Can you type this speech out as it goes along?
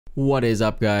What is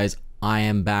up, guys? I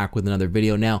am back with another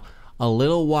video. Now, a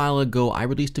little while ago, I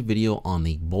released a video on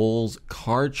the Bose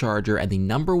car charger, and the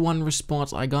 #1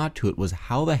 response I got to it was,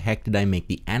 how the heck did I make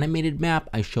the animated map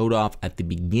I showed off at the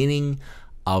beginning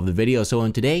of the video? So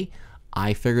in today,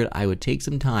 I figured I would take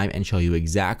some time and show you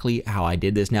exactly how I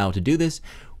did this. Now, to do this,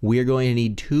 we are going to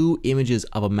need two images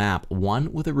of a map,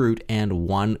 one with a route and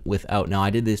one without. Now,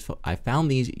 I found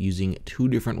these using two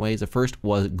different ways. The first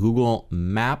was Google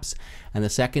Maps, and the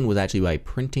second was actually by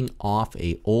printing off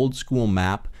a old school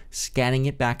map, scanning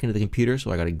it back into the computer.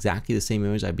 So I got exactly the same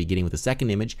image. I'd be getting with the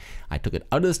second image. I took it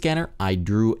out of the scanner, I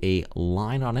drew a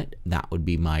line on it, that would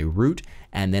be my route,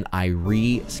 and then I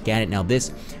re-scanned it. Now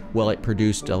this, well, it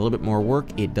produced a little bit more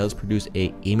work. It does produce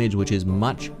a image which is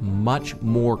much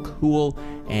more cool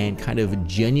and kind of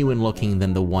genuine looking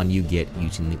than the one you get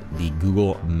using the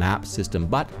Google Maps system.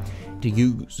 But to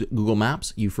use Google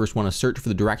Maps, you first want to search for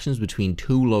the directions between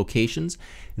two locations.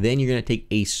 Then you're going to take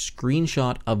a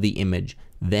screenshot of the image.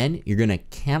 Then you're going to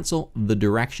cancel the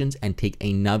directions and take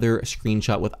another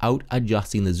screenshot without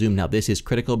adjusting the zoom. Now this is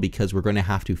critical because we're going to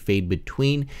have to fade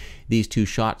between these two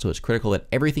shots, so it's critical that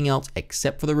everything else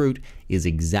except for the route is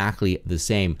exactly the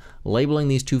same. Labeling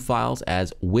these two files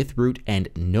as with route and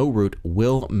no route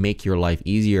will make your life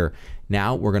easier.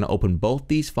 Now we're going to open both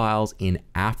these files in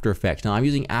After Effects. Now I'm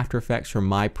using After Effects for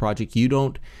my project. You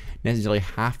don't necessarily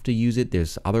have to use it.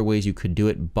 There's other ways you could do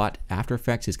it, but After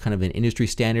Effects is kind of an industry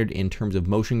standard in terms of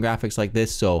motion graphics like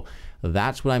this, so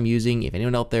that's what I'm using. If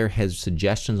anyone out there has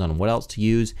suggestions on what else to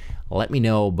use, let me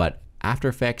know, but After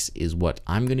Effects is what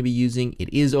I'm going to be using.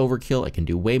 It is overkill. It can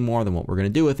do way more than what we're going to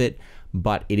do with it,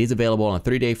 but it is available on a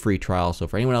 30-day free trial. So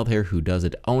for anyone out there who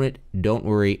doesn't own it, don't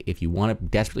worry. If you want to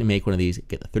desperately make one of these,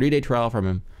 get the 30-day trial from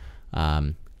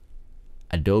him,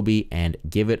 Adobe, and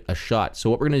give it a shot. So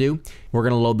what we're going to do, we're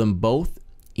going to load them both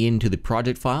into the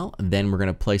project file, then we're going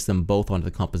to place them both onto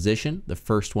the composition. The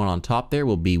first one on top there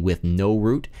will be with no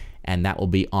route, and that will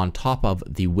be on top of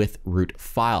the with route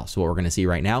file. So what we're going to see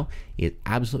right now is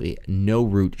absolutely no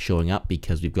route showing up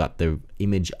because we've got the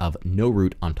image of no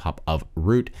route on top of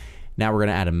route. Now we're going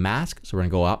to add a mask. So we're going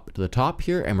to go up to the top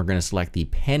here and we're going to select the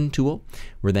pen tool.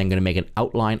 We're then going to make an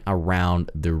outline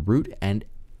around the route, and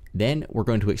then we're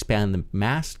going to expand the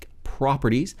mask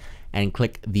properties and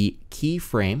click the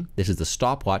keyframe. This is the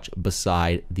stopwatch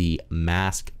beside the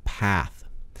mask path.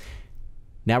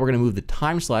 Now we're going to move the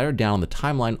time slider down the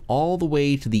timeline all the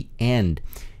way to the end.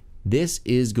 This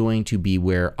is going to be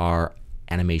where our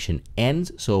animation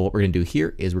ends. So what we're going to do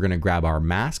here is we're going to grab our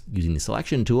mask using the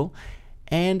selection tool,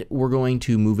 and we're going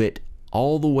to move it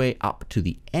all the way up to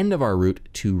the end of our route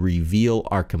to reveal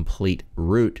our complete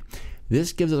route.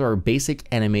 This gives us our basic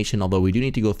animation, although we do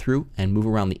need to go through and move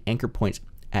around the anchor points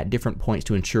at different points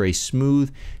to ensure a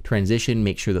smooth transition.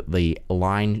 Make sure that the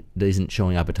line isn't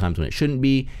showing up at times when it shouldn't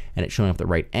be, and it's showing up at the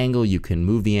right angle. You can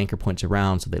move the anchor points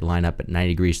around so they line up at 90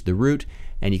 degrees to the route,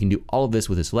 and you can do all of this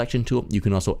with the selection tool. You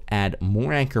can also add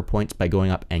more anchor points by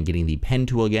going up and getting the pen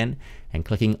tool again and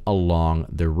clicking along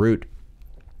the route.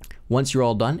 Once you're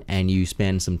all done and you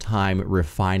spend some time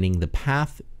refining the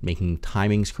path, making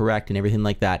timings correct and everything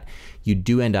like that, you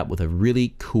do end up with a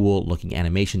really cool looking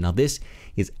animation. Now this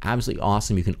is absolutely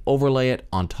awesome. You can overlay it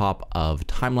on top of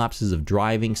time lapses of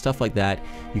driving, stuff like that.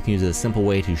 You can use it as a simple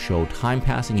way to show time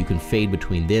passing. You can fade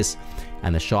between this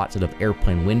and the shots out of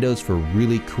airplane windows for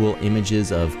really cool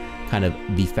images of kind of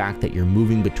the fact that you're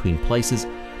moving between places.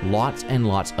 Lots and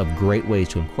lots of great ways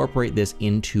to incorporate this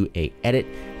into a edit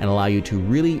and allow you to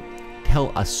really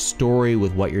tell a story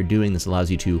with what you're doing. This allows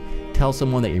you to tell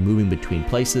someone that you're moving between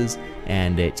places,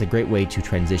 and it's a great way to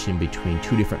transition between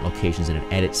two different locations in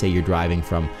an edit. Say you're driving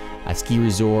from a ski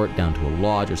resort down to a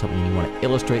lodge or something and you want to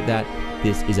illustrate that.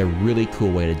 This is a really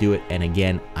cool way to do it, and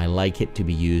again, I like it to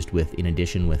be used with, in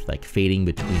addition with like fading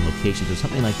between locations or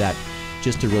something like that,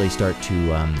 just to really start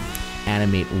to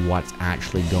animate what's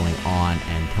actually going on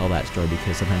and tell that story,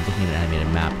 because sometimes looking at an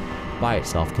animated map by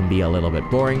itself can be a little bit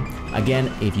boring.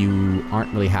 Again, if you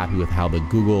aren't really happy with how the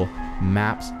Google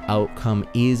Maps outcome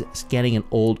is, scanning an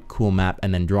old cool map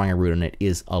and then drawing a route on it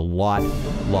is a lot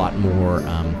more,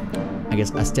 I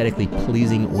guess, aesthetically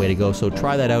pleasing way to go. So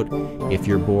try that out if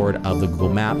you're bored of the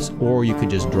Google Maps, or you could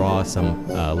just draw some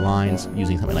lines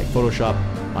using something like Photoshop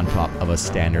on top of a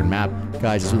standard map.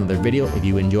 Guys, this was another video. If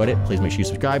you enjoyed it, please make sure you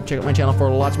subscribe, check out my channel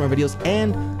for lots more videos,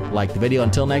 and like the video.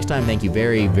 Until next time, thank you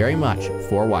very much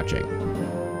for watching.